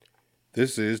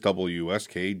This is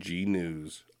WSKG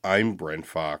News. I'm Brent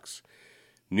Fox.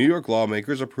 New York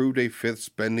lawmakers approved a fifth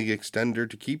spending extender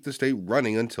to keep the state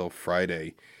running until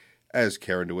Friday. As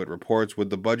Karen DeWitt reports, with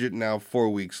the budget now 4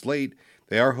 weeks late,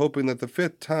 they are hoping that the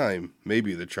fifth time may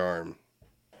be the charm.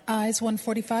 Ayes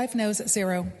 145, noes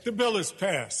 0. The bill is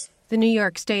passed. The New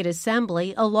York State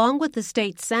Assembly, along with the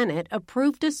state Senate,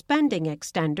 approved a spending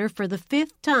extender for the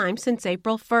fifth time since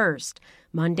April 1st.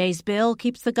 Monday's bill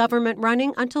keeps the government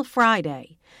running until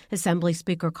Friday. Assembly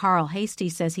Speaker Carl Hastie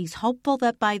says he's hopeful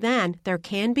that by then there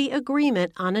can be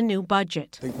agreement on a new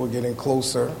budget. I think we're getting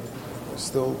closer. There's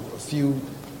still a few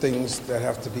things that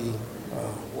have to be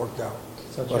worked out.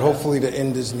 But hopefully the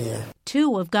end is near.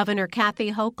 Two of Governor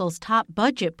Kathy Hochul's top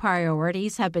budget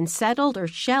priorities have been settled or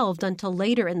shelved until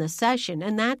later in the session,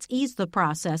 and that's eased the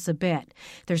process a bit.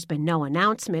 There's been no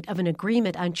announcement of an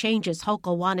agreement on changes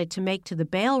Hochul wanted to make to the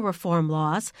bail reform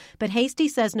laws, but Hastie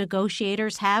says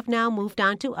negotiators have now moved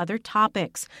on to other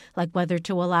topics, like whether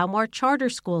to allow more charter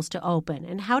schools to open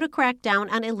and how to crack down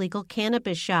on illegal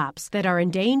cannabis shops that are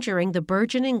endangering the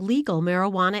burgeoning legal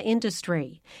marijuana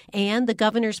industry. And the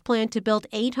governor's plan to build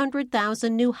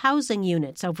 800,000 new housing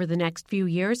units over the next few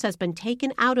years has been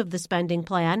taken out of the spending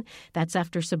plan. That's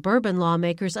after suburban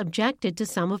lawmakers objected to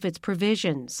some of its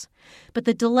provisions. But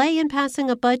the delay in passing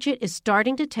a budget is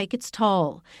starting to take its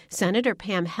toll. Senator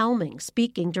Pam Helming,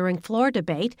 speaking during floor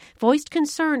debate, voiced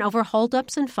concern over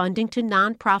holdups in funding to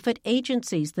nonprofit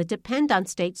agencies that depend on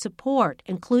state support,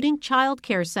 including child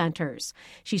care centers.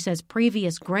 She says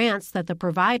previous grants that the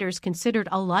providers considered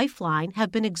a lifeline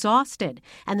have been exhausted,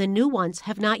 and the new ones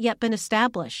have not yet been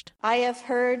established. I have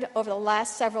heard over the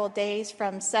last several days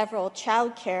from several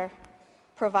child care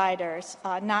providers,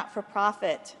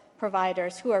 not-for-profit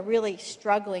providers, who are really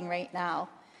struggling right now.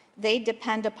 They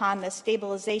depend upon the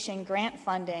stabilization grant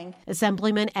funding.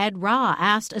 Assemblyman Ed Rah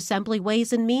asked Assembly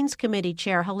Ways and Means Committee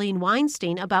Chair Helene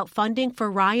Weinstein about funding for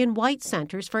Ryan White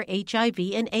centers for HIV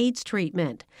and AIDS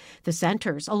treatment. The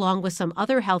centers, along with some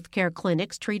other health care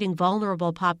clinics treating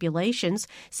vulnerable populations,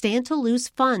 stand to lose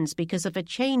funds because of a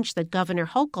change that Governor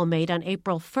Hochul made on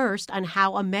April 1st on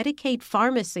how a Medicaid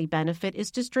pharmacy benefit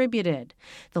is distributed.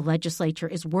 The legislature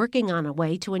is working on a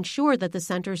way to ensure that the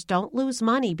centers don't lose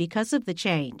money because of the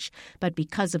change. But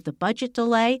because of the budget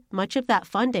delay, much of that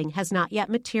funding has not yet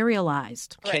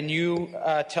materialized. Can you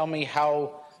tell me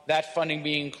how that funding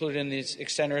being included in these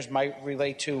extenders might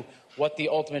relate to what the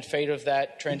ultimate fate of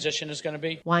that transition is going to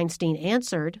be? Weinstein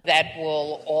answered, that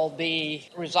will all be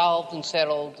resolved and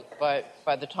settled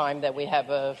by the time that we have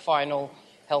a final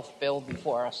health bill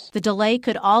before us. The delay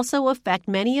could also affect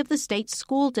many of the state's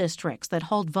school districts that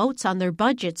hold votes on their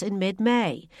budgets in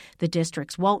mid-May. The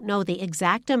districts won't know the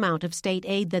exact amount of state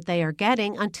aid that they are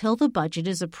getting until the budget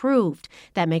is approved.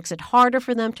 That makes it harder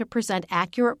for them to present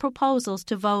accurate proposals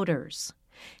to voters.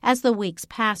 As the weeks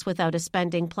pass without a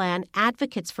spending plan,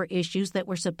 advocates for issues that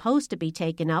were supposed to be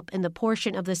taken up in the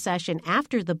portion of the session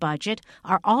after the budget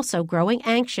are also growing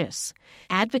anxious.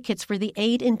 Advocates for the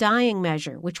Aid in Dying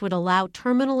measure, which would allow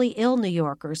terminally ill New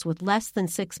Yorkers with less than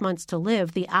 6 months to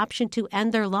live the option to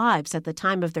end their lives at the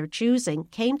time of their choosing,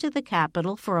 came to the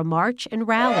Capitol for a march and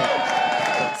rally.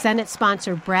 Senate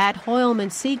sponsor Brad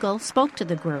Hoylman-Siegel spoke to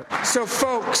the group. So,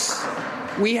 folks,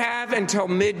 we have until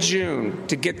mid-June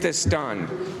to get this done.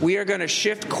 We are going to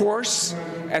shift course.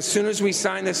 As soon as we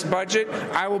sign this budget,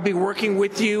 I will be working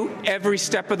with you every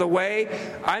step of the way.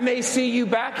 I may see you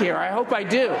back here. I hope I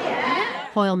do.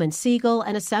 Hoylman-Siegel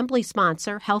and Assembly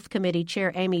sponsor, Health Committee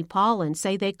Chair Amy Paulin,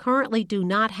 say they currently do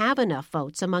not have enough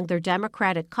votes among their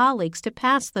Democratic colleagues to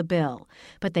pass the bill.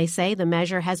 But they say the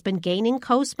measure has been gaining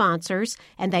co-sponsors,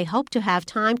 and they hope to have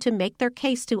time to make their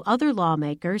case to other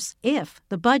lawmakers if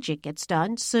the budget gets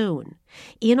done soon.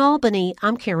 In Albany,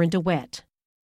 I'm Karen DeWitt.